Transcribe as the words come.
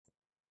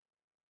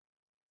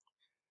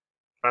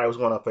All right, what's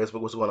going on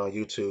Facebook? What's going on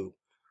YouTube?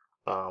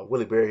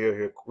 Willie Berryhill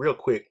here. Real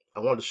quick,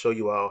 I wanted to show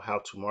you all how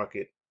to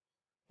market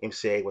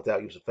MCA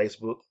without using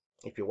Facebook.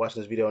 If you're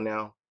watching this video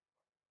now,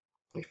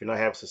 if you're not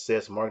having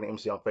success marketing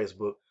MCA on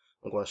Facebook,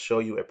 I'm going to show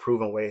you a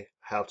proven way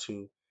how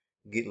to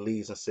get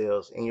leads and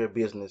sales in your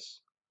business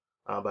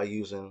by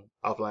using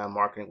offline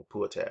marketing with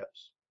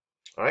Pulltabs.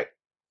 All right,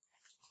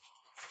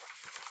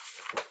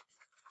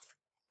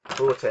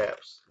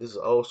 Pulltabs. This is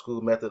an old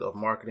school method of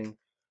marketing.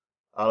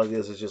 All it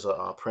is just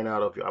a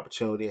printout of your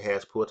opportunity. It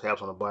has pull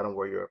tabs on the bottom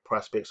where your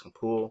prospects can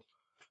pull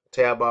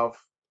tab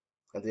off,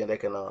 and then they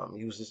can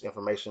use this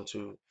information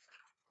to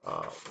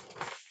um,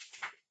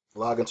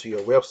 log into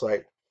your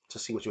website to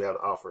see what you have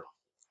to offer.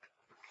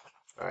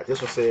 All right,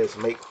 this one says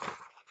make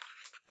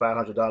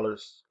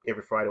 $500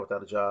 every Friday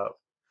without a job.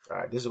 All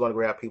right, this is going to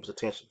grab people's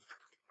attention.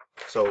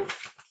 So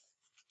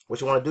what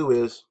you want to do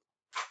is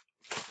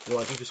you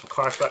want to get you some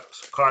card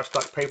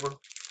stock paper,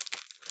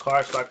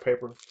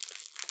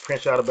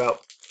 print out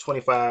about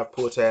 25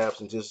 pull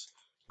tabs, and just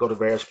go to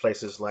various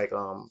places like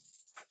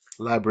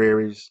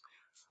libraries,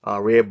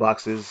 red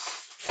boxes.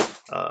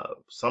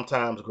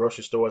 Sometimes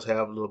grocery stores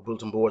have little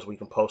bulletin boards where you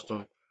can post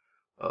them.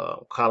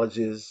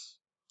 Colleges,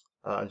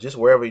 just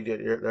wherever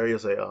there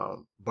is a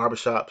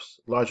barbershops,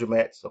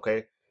 laundromats.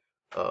 Okay,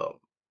 uh,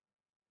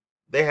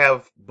 they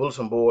have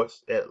bulletin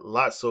boards at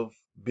lots of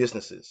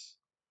businesses.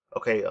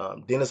 Okay,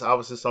 dentist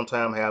offices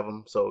sometimes have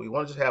them. So you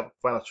want to just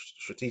find a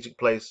strategic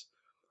place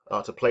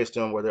to place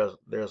them where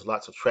there's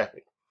lots of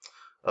traffic.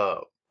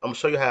 I'm gonna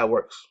show you how it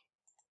works.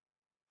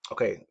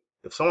 Okay,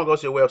 if someone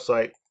goes to your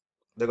website,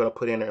 they're gonna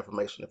put in their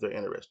information if they're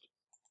interested.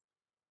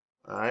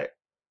 All right.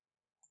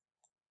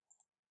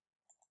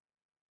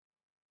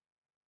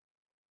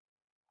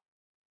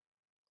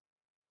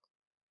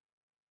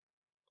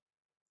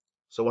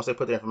 So once they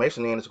put their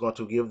information in, it's going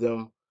to give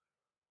them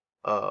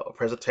a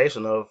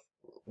presentation of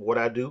what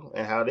I do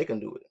and how they can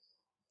do it.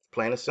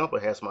 Plain and simple.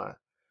 It has my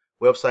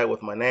website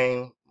with my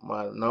name,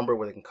 my number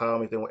where they can call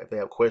me if they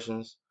have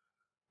questions,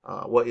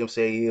 what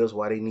MCA is,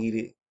 why they need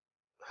it,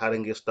 how they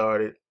can get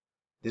started.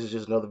 This is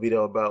just another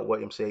video about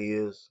what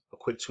MCA is, a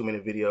quick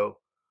 2-minute video.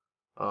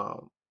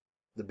 Um,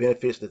 the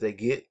benefits that they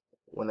get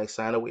when they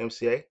sign up with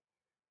MCA,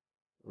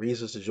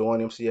 reasons to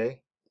join MCA.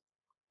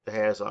 It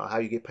has how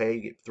you get paid.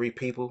 You get 3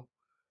 people.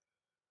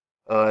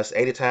 It's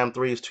 80 times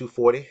 3 is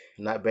 240.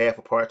 Not bad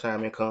for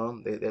part-time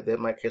income. That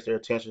might catch their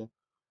attention.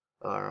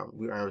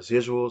 We earn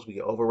residuals. We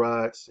get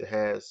overrides. It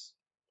has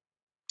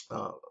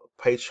uh,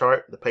 pay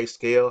chart, the pay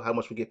scale, how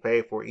much we get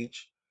paid for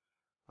each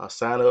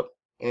sign up.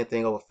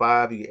 Anything over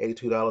 5, you get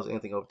 $82.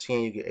 Anything over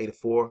 10, you get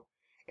 84.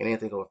 And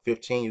anything over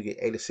 15, you get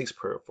 86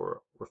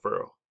 for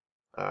referral.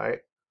 All right.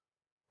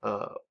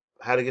 Uh,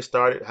 how to get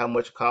started, how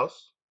much it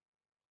costs.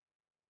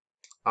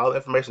 All the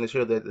information is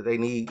here that they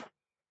need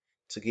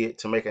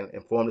to make an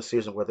informed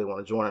decision whether they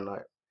want to join or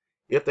not.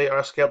 If they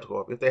are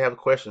skeptical, if they have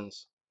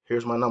questions,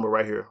 here's my number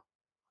right here.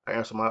 I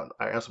answer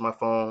my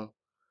phone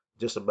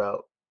just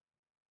about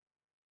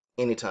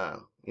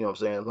anytime. You know what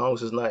I'm saying? As long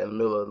as it's not in the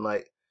middle of the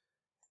night,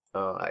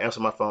 I answer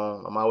my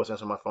phone. I'm always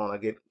answering my phone. I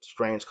get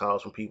strange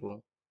calls from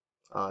people.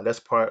 That's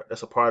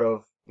a part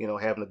of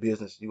having a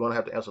business. You're gonna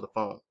have to answer the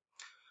phone.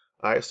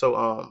 All right, so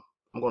I'm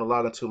gonna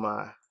log into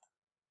my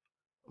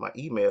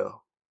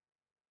email.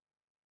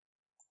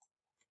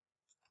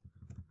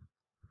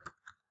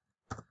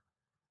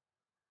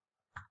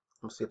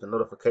 Let me see if the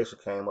notification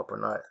came up or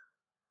not.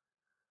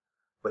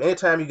 But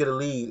anytime you get a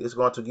lead, it's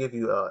going to give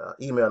you an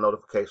email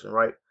notification,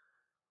 right?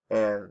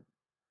 And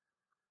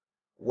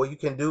what you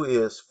can do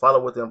is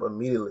follow with them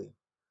immediately.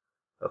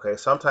 Okay,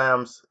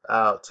 sometimes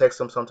I'll text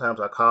them, sometimes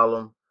I call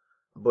them,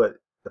 but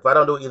if I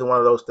don't do either one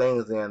of those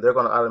things, then they're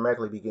going to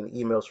automatically be getting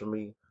emails from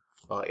me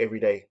every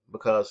day,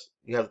 because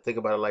you have to think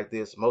about it like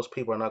this. Most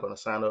people are not going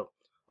to sign up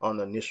on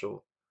the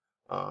initial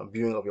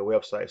viewing of your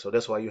website. So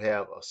that's why you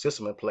have a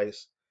system in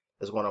place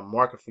that's going to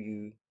market for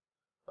you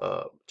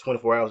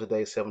 24 hours a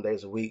day, 7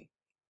 days a week,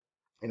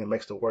 and it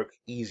makes the work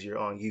easier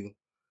on you.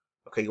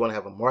 Okay, you want to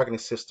have a marketing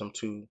system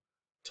to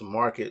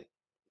market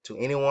to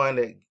anyone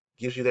that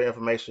gives you their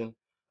information.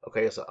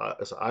 Okay, it's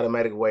an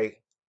automatic way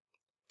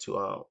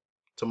to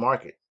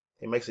market.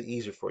 It makes it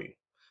easier for you.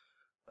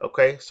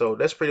 Okay, so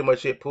that's pretty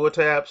much it. Pull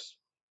tabs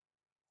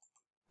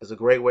is a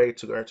great way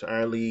to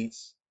earn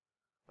leads.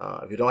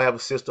 If you don't have a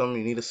system,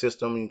 you need a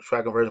system. You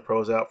try Conversion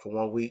Pros out for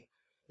 1 week.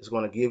 It's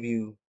going to give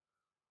you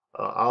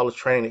all the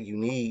training that you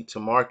need to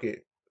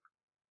market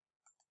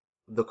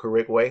the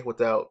correct way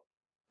without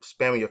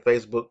spamming your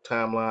Facebook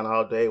timeline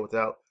all day,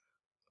 without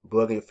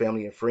bugging your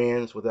family and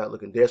friends, without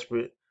looking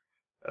desperate.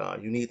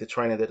 You need the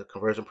training that the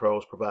Conversion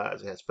Pros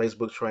provides. It has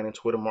Facebook training,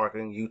 Twitter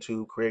marketing,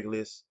 YouTube,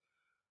 Craigslist,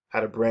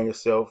 how to brand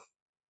yourself,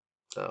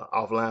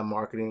 offline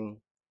marketing,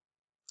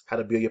 how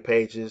to build your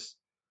pages,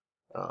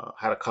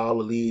 how to call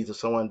the leads if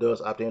someone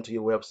does opt into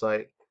your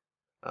website.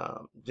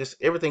 Just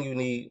everything you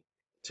need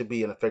to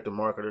be an effective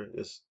marketer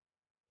is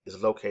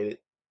located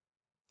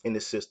in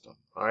this system.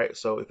 All right.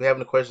 So if you have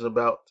any questions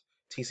about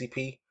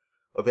TCP,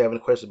 or if you have any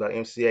questions about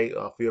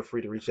MCA, feel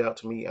free to reach out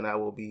to me, and I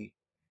will be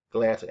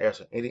glad to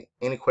answer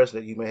any question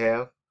that you may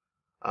have.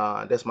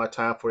 That's my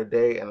time for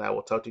today, and I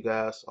will talk to you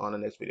guys on the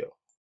next video.